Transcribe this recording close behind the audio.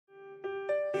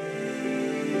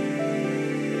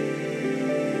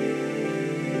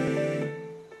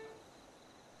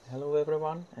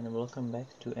everyone, and welcome back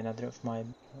to another of my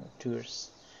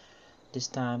tours. This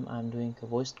time I'm doing a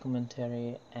voiced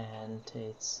commentary, and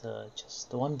it's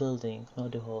just one building,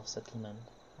 not the whole settlement.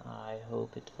 I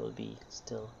hope it will be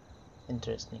still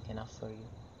interesting enough for you.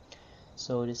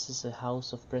 So this is a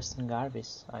house of Preston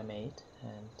Garvey's I made,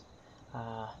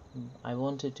 and I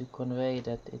wanted to convey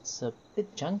that it's a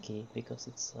bit junky because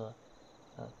it's a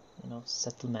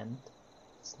settlement.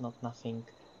 It's not nothing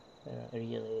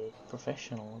really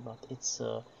professional, but it's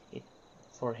it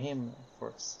for him,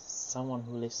 for someone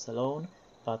who lives alone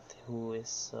but who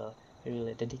is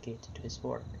really dedicated to his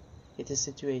work. It is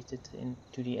situated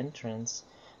into the entrance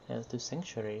to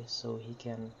sanctuary, so he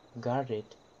can guard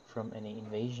it from any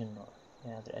invasion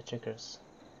or other attackers,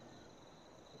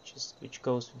 which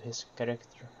goes with his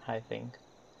character, I think.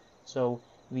 So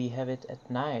we have it at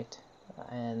night,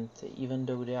 and even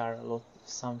though there are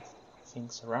some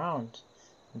things around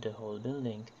the whole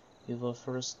building, we will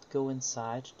first go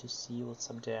inside to see what's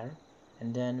up there,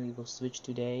 and then we will switch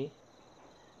to day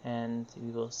and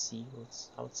we will see what's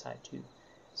outside too.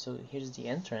 So here's the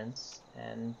entrance,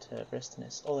 and Preston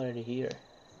is already here.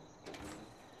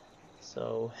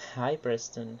 So hi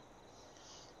Preston,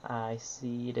 I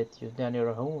see that you've done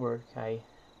your homework I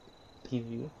give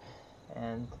you,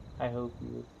 and I hope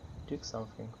you took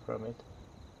something from it.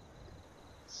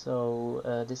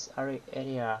 So this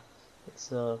area, it's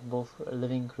both a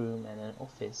living room and an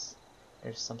office.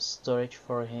 There's some storage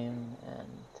for him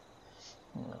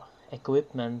and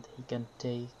equipment he can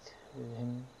take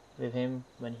with him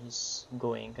when he's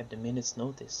going at the minute's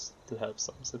notice to help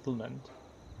some settlement.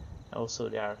 Also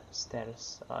there are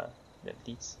stairs that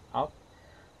leads up,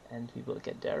 and we will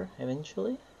get there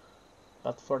eventually.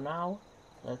 But for now,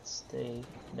 let's stay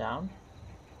down.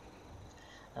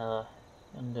 On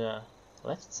the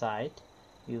left side,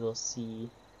 you will see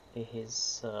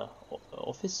his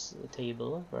office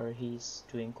table where he's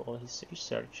doing all his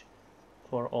research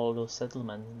for all those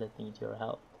settlements that need your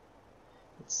help.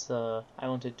 It's I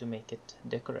wanted to make it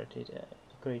decorated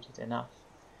enough,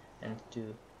 and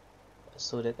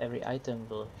so that every item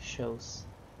will shows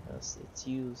its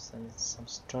use and some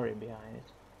story behind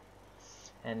it.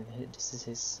 And this is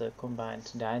his combined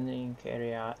dining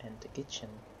area and the kitchen.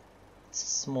 It's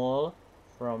small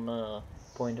from a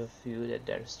point of view that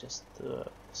there's just a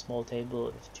small table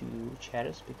with 2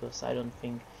 chairs, because I don't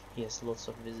think he has lots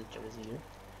of visitors here.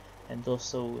 And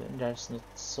also there's not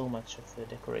so much of a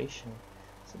decoration,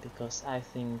 so because I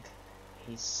think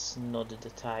he's not the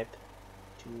type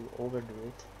to overdo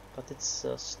it, but it's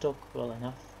stocked well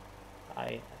enough,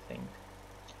 I think.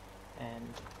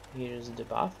 And here's the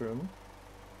bathroom.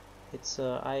 It's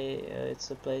a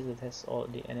place that has all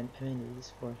the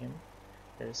amenities for him.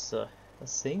 There's a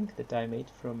sink that I made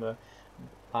from a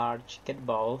large cat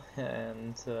ball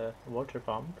and a water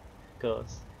pump,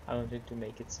 because I wanted to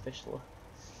make it special.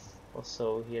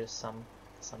 Also here's some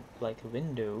like a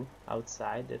window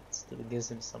outside that still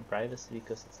gives him some privacy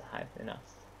because it's high enough.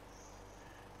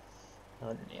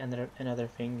 Another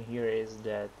thing here is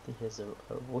that he has a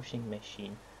washing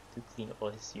machine to clean all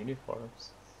his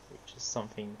uniforms, which is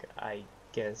something I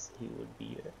guess he would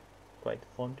be quite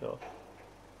fond of.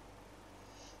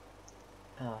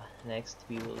 Next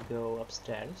we will go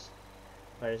upstairs,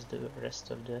 where is the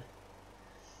rest of the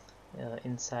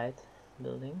inside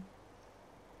building.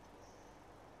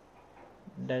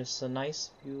 There's a nice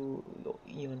view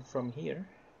even from here,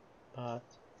 but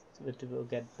it will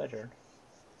get better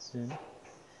soon.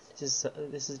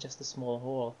 This is just a small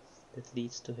hall that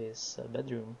leads to his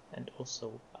bedroom and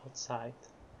also outside.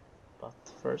 But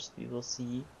first we will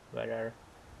see where our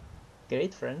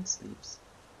great friend sleeps.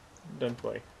 Don't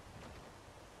worry,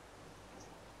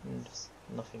 there's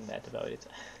nothing bad about it.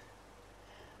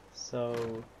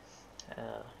 So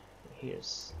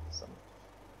here's some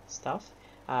stuff.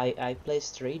 I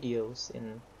placed radios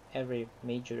in every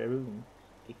major room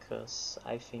because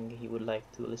I think he would like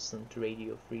to listen to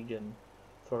Radio Freedom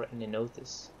for any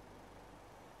notice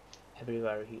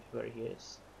everywhere where he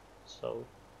is. So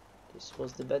this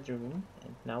was the bedroom,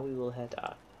 and now we will head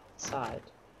outside,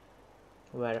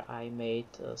 where I made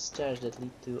stairs that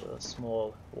lead to a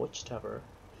small watchtower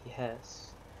he has,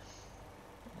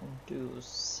 to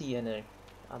see any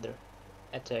other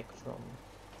attack from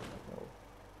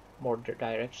more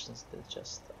directions than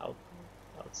just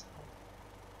outside.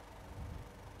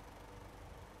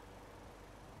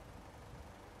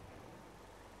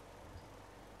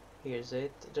 Here's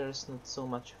it. There's not so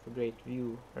much of a great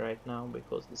view right now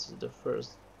because this is the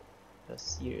first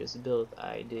serious build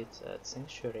I did at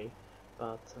Sanctuary,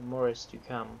 but more is to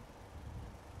come.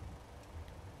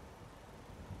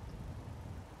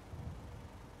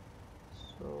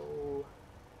 So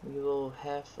we will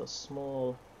have a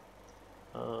small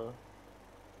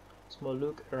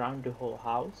look around the whole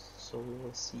house, so we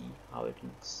will see how it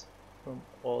looks from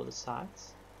all the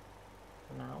sides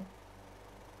for now.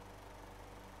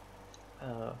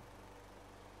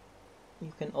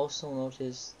 You can also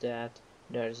notice that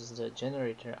there's the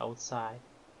generator outside.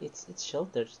 It's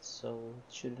sheltered, so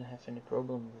it shouldn't have any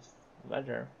problem with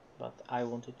weather, but I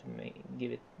wanted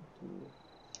to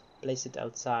place it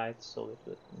outside so it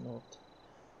would not,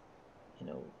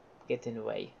 get in the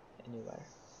way anywhere.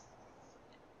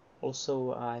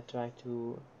 Also, I try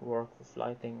to work with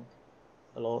lighting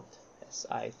a lot, as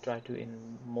I try to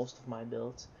in most of my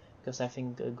builds, because I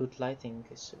think good lighting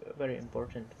is very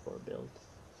important for a build,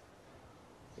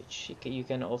 which you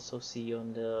can also see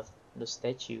on the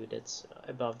statue that's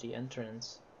above the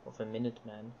entrance of a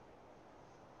Minuteman.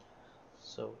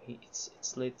 So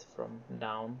it's lit from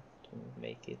down to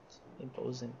make it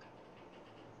imposing.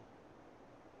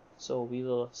 So we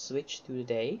will switch to the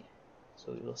day,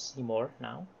 so we will see more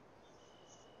now.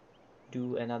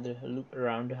 Do another look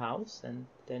around the house, and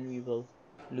then we will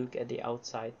look at the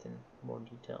outside in more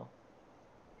detail.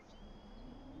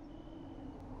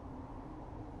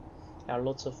 There are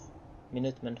lots of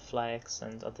Minuteman flags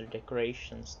and other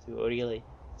decorations to really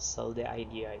sell the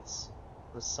ideas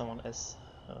for someone as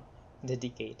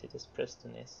dedicated as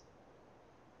Preston is.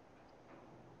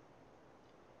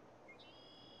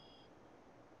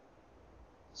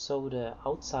 So the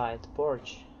outside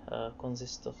porch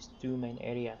consists of two main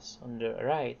areas. On the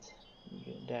right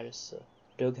there is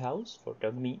a doghouse for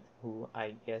dog meat, who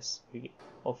I guess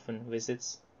often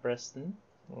visits Preston,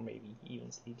 or maybe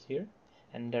even sleeps here.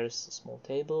 And there's a small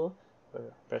table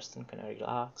where Preston can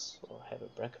relax or have a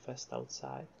breakfast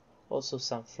outside. Also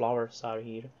some flowers are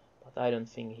here, but I don't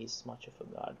think he's much of a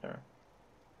gardener.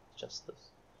 Just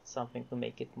something to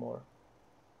make it more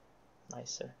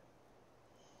nicer.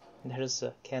 There's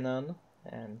a cannon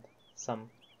and some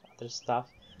other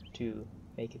stuff to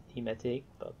make it thematic,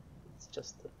 but it's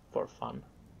just for fun.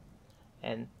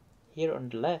 And here on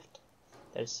the left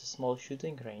there's a small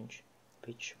shooting range,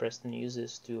 which Preston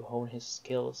uses to hone his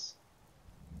skills.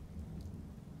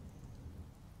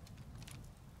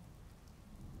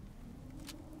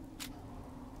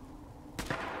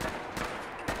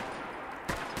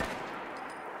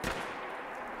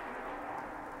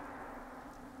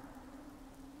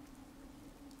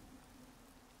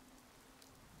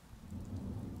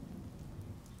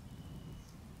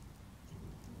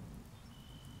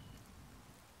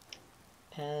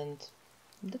 And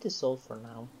that is all for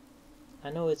now. I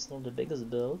know it's not the biggest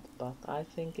build, but I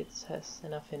think it has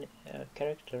enough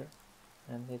character,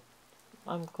 and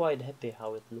I'm quite happy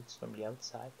how it looks from the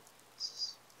outside.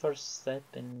 It's first step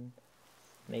in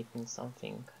making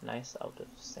something nice out of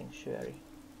Sanctuary.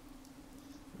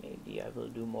 Maybe I will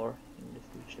do more in the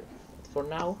future. But for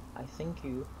now, I thank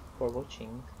you for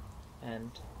watching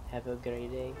and have a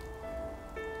great day.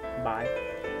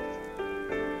 Bye.